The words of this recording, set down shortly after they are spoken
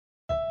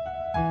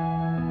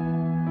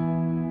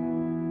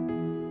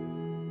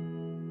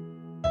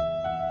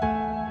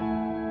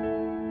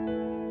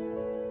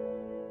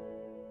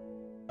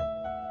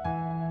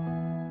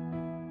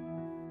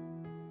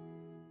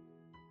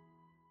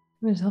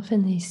There's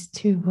often these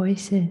two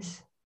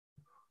voices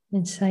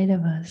inside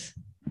of us.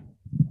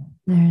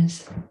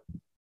 There's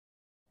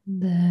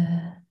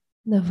the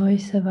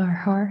voice of our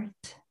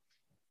heart,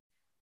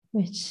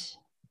 which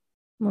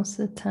most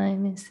of the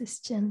time is this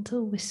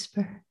gentle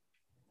whisper,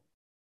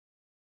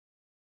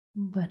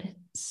 but it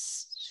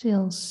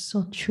feels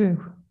so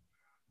true.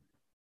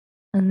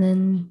 And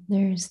then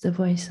there's the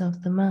voice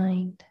of the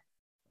mind,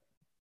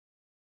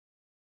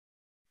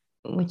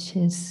 which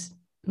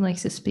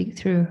likes to speak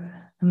through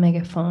a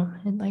megaphone.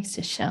 It likes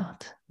to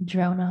shout,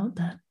 drown out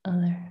that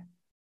other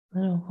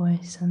little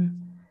voice.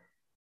 And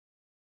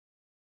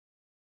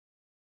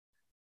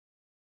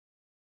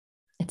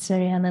it's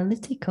very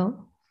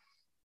analytical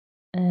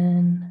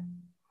and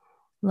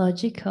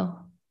logical.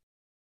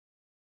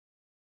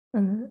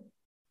 And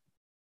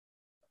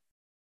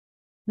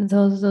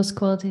those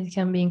qualities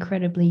can be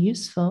incredibly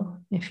useful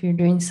if you're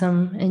doing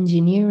some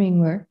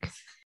engineering work.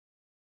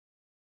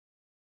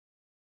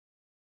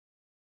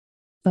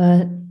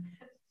 But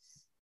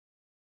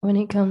when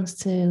it comes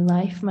to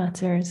life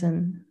matters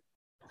and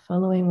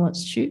following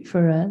what's true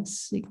for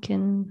us, it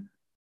can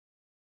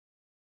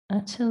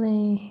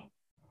actually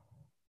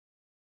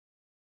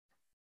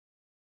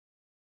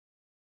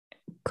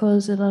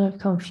cause a lot of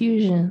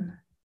confusion.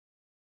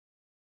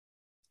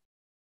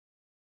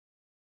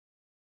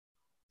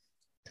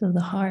 So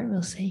the heart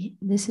will say,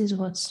 this is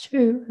what's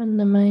true. And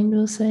the mind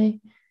will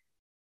say,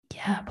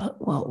 yeah,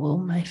 but what will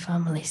my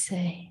family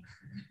say?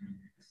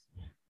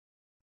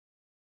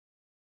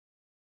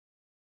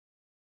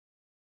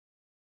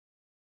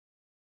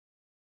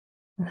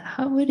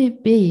 How would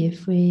it be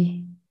if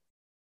we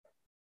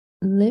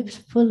lived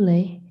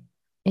fully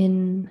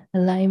in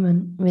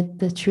alignment with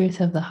the truth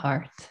of the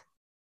heart?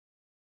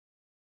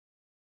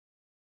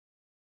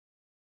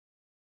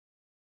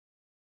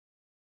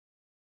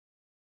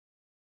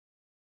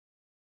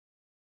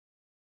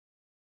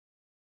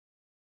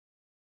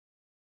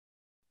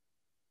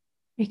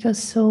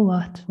 Because so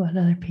what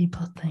other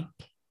people think?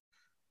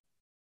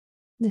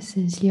 This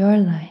is your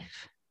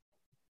life.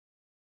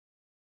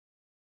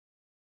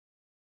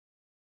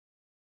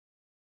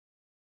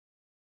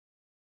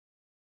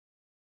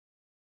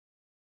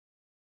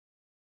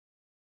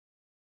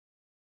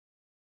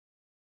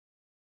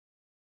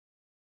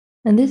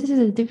 And this is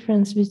the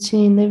difference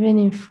between living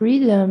in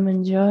freedom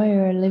and joy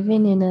or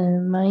living in a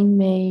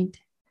mind-made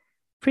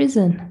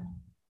prison,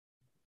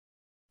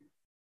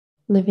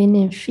 living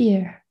in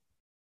fear.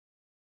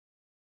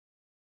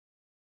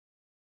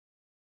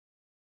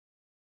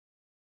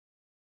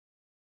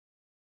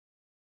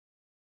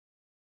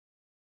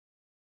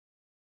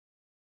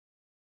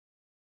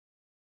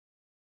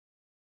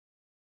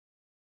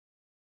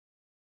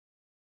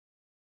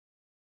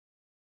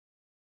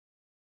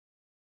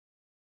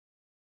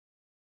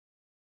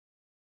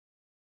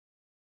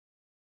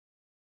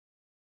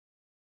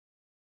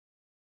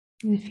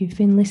 If you've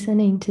been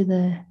listening to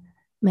the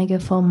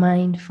Megaphone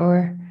Mind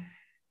for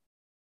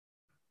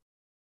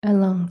a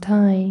long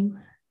time,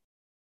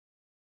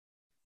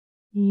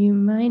 you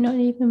might not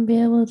even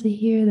be able to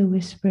hear the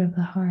whisper of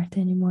the heart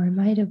anymore. It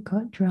might have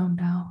got drowned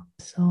out.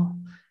 So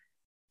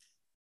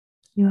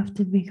you have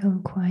to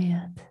become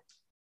quiet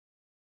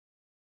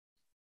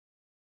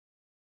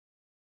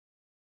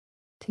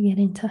to get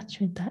in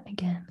touch with that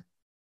again.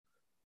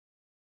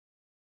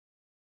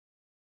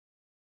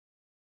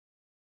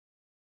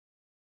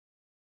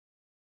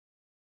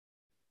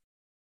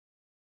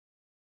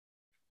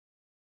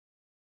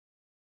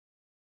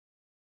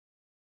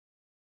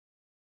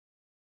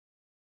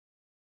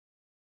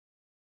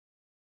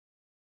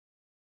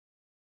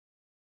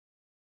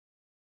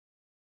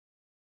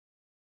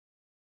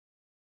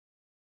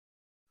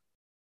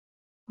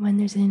 When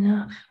there's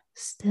enough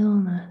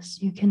stillness,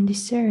 you can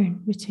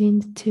discern between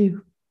the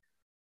two.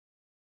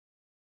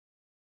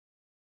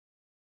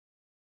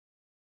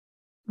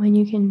 When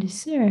you can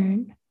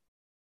discern,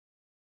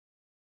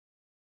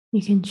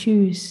 you can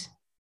choose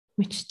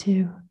which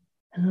to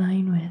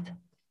align with.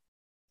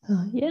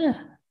 So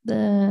yeah,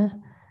 the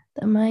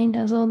mind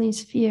has all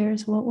these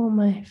fears. What will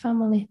my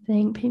family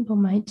think? People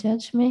might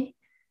judge me,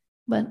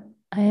 but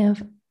I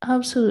have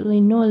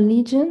absolutely no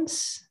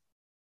allegiance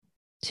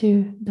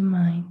to the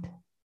mind.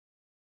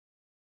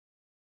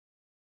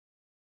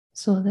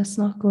 So that's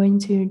not going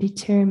to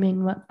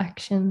determine what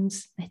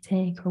actions I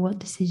take or what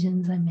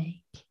decisions I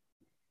make.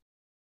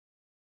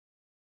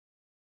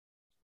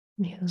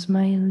 Because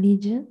my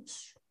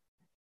allegiance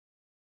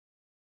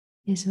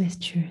is with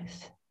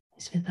truth,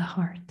 is with the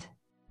heart.